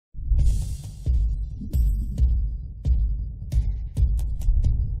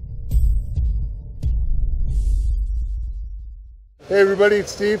Hey everybody,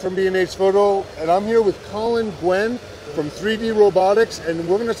 it's Steve from NBH Photo, and I'm here with Colin Guinn from 3D Robotics, and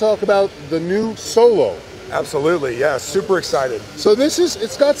we're going to talk about the new Solo. Absolutely, yeah, super excited. So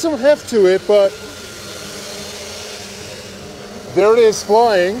it's got some heft to it, but there it is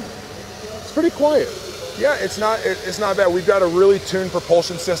flying. It's pretty quiet. Yeah, it's not bad. We've got a really tuned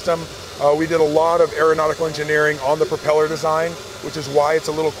propulsion system. We did a lot of aeronautical engineering on the propeller design, which is why it's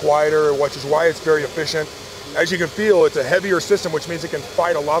a little quieter, which is why it's very efficient. As you can feel, it's a heavier system, which means it can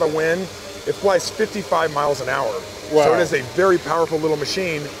fight a lot of wind. It flies 55 miles an hour. Wow. So it is a very powerful little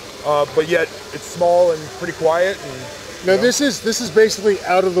machine, but yet it's small and pretty quiet. And, now this is basically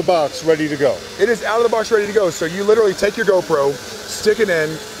out of the box, ready to go. It is out of the box, ready to go. So you literally take your GoPro, stick it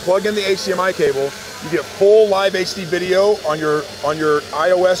in, plug in the HDMI cable, you get full live HD video on your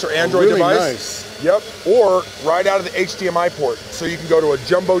iOS or Android really device. Nice. Yep, or right out of the HDMI port. So you can go to a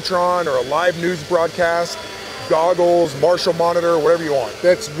Jumbotron or a live news broadcast, goggles, Marshall monitor, whatever you want.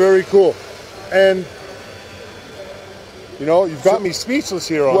 That's very cool. And you know, you've got me speechless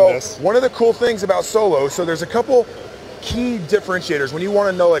here on this. One of the cool things about Solo, so there's a couple key differentiators when you want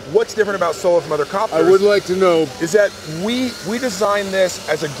to know like what's different about Solo from other copters. I would like to know is that we designed this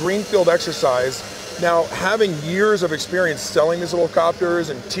as a greenfield exercise. Now, having years of experience selling these little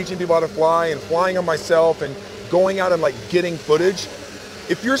copters and teaching people how to fly and flying them myself and going out and like getting footage,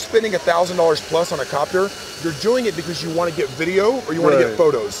 if you're spending $1,000 plus on a copter, you're doing it because you want to get video or you want to get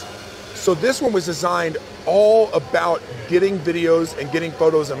photos. So this one was designed all about getting videos and getting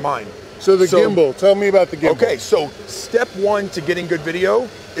photos in mind. So the gimbal, tell me about the gimbal. Okay, so step one to getting good video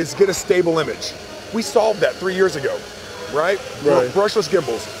is get a stable image. We solved that 3 years ago, right? Brushless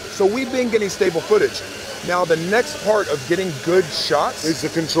gimbals. So we've been getting stable footage. Now the next part of getting good shots is the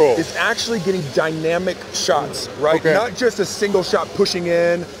control. Is actually getting dynamic shots, right? Okay. Not just a single shot pushing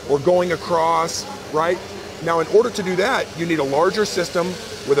in or going across, right? Now in order to do that, you need a larger system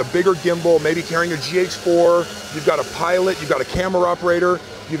with a bigger gimbal, maybe carrying a GH4, you've got a pilot, you've got a camera operator,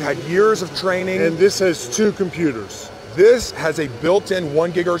 you've had years of training. And this has 2 computers. This has a built-in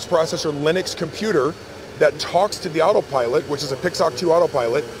 1 gigahertz processor Linux computer that talks to the autopilot, which is a Pixoc 2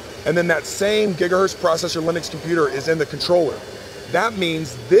 autopilot, and then that same gigahertz processor Linux computer is in the controller. That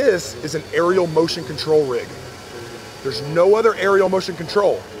means this is an aerial motion control rig. There's no other aerial motion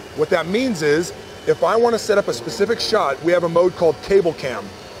control. What that means is, if I want to set up a specific shot, we have a mode called cable cam.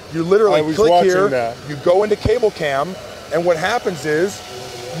 You literally click here, you go into cable cam, and what happens is,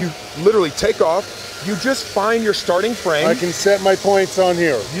 you literally take off, you just find your starting frame. I can set my points on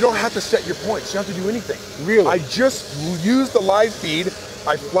here. You don't have to set your points, you don't have to do anything. Really? I just use the live feed,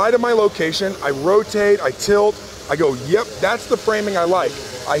 I fly to my location, I rotate, I tilt, I go, yep, that's the framing I like.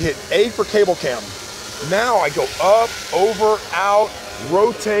 I hit A for cable cam. Now I go up, over, out,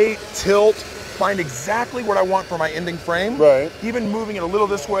 rotate, tilt, find exactly what I want for my ending frame. Right. Even moving it a little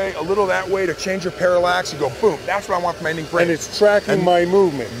this way, a little that way to change your parallax, you go, boom, that's what I want for my ending frame. And it's tracking my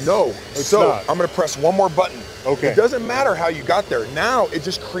movement. No, it's not. I'm gonna press one more button. Okay. It doesn't matter how you got there. Now it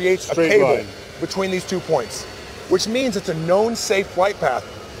just creates a cable between these 2 points, which means it's a known safe flight path.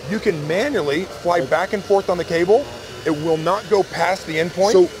 You can manually fly back and forth on the cable. It will not go past the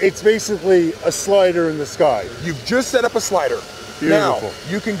endpoint. So it's basically a slider in the sky. You've just set up a slider. Beautiful. Now,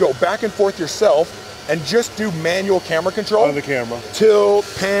 you can go back and forth yourself and just do manual camera control. On the camera. Tilt,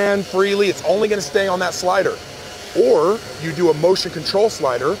 pan, freely. It's only going to stay on that slider. Or you do a motion control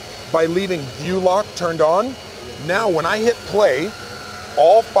slider by leaving view lock turned on. Now, when I hit play,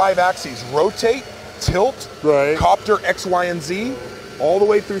 all 5 axes rotate, tilt, copter X, Y, and Z, all the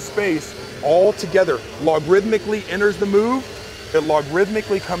way through space, all together. Logarithmically enters the move. It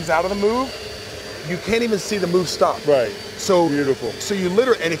logarithmically comes out of the move. You can't even see the move stop. Right. So beautiful. So you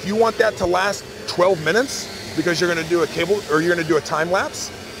literally, and if you want that to last 12 minutes, because you're going to do a cable or you're going to do a time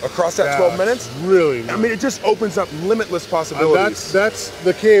lapse across that 12 minutes. Really nice. I mean, it just opens up limitless possibilities. That's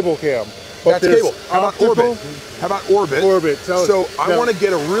the cable cam. But that's cable. How about orbit? How about orbit? Orbit. So I want to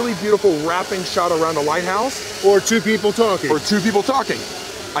get a really beautiful wrapping shot around a lighthouse. Or 2 people talking. Or 2 people talking.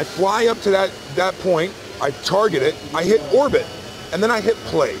 I fly up to that point, I target it, I hit orbit, and then I hit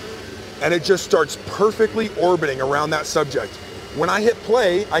play. And it just starts perfectly orbiting around that subject. When I hit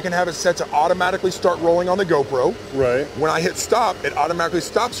play, I can have it set to automatically start rolling on the GoPro. Right. When I hit stop, it automatically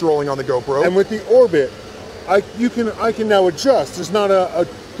stops rolling on the GoPro. And with the orbit, I can now adjust. There's not a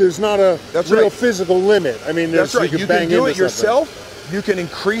real physical limit. I mean, that's right. You can do it yourself. You can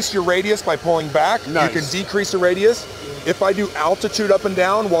increase your radius by pulling back. Nice. You can decrease the radius. If I do altitude up and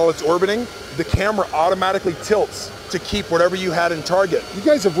down while it's orbiting, the camera automatically tilts to keep whatever you had in target. You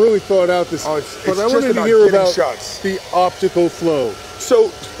guys have really thought out this, but I wanted to hear about the optical flow.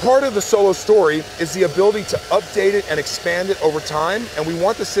 So part of the Solo story is the ability to update it and expand it over time, and we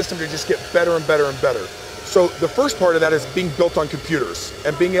want the system to just get better and better and better. So the first part of that is being built on computers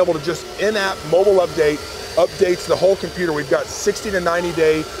and being able to just in-app mobile updates the whole computer. We've got 60 to 90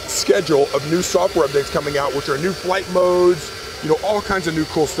 day schedule of new software updates coming out, which are new flight modes, you know, all kinds of new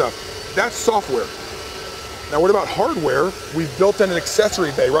cool stuff. That's software. Now what about hardware? We've built in an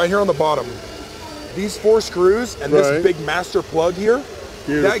accessory bay right here on the bottom. These 4 screws and this big master plug here,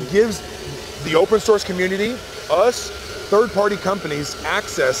 that gives the open source community, us, third-party companies,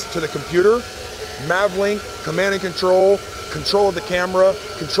 access to the computer, Mavlink, command and control of the camera,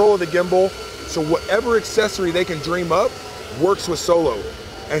 control of the gimbal. So whatever accessory they can dream up works with Solo.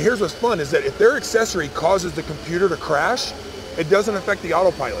 And here's what's fun is that if their accessory causes the computer to crash, it doesn't affect the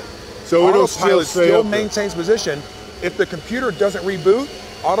autopilot. So autopilot still maintains position. If the computer doesn't reboot,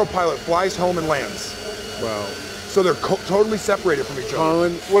 autopilot flies home and lands. Wow. So they're totally separated from each other.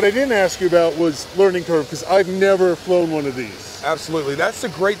 Colin, what I didn't ask you about was learning curve, because I've never flown one of these. Absolutely. That's the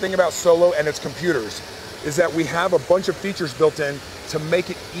great thing about Solo and its computers, is that we have a bunch of features built in to make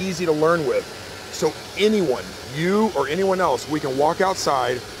it easy to learn with. So anyone, you or anyone else, we can walk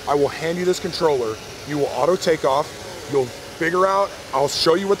outside, I will hand you this controller, you will auto take off, you'll figure out, I'll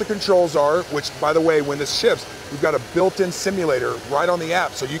show you what the controls are, which by the way, when this ships, we've got a built-in simulator right on the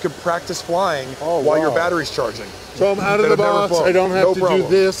app so you can practice flying while your battery's charging. So I'm out of the box, I don't have to do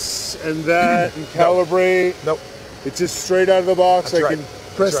this and that and calibrate. Nope. It's just straight out of the box. That's I can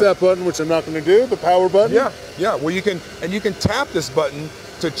press that button, which I'm not going to do, the power button. Yeah, well you can tap this button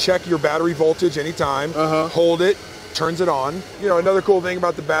to check your battery voltage anytime, hold it, turns it on. You know, another cool thing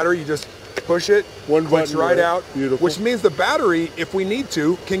about the battery, you just push it, clicks right out, which means the battery, if we need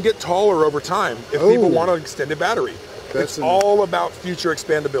to, can get taller over time if people want an extended battery. It's all about future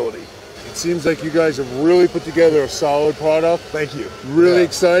expandability. It seems like you guys have really put together a solid product. Thank you. Really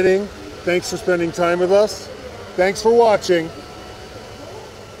exciting. Thanks for spending time with us. Thanks for watching.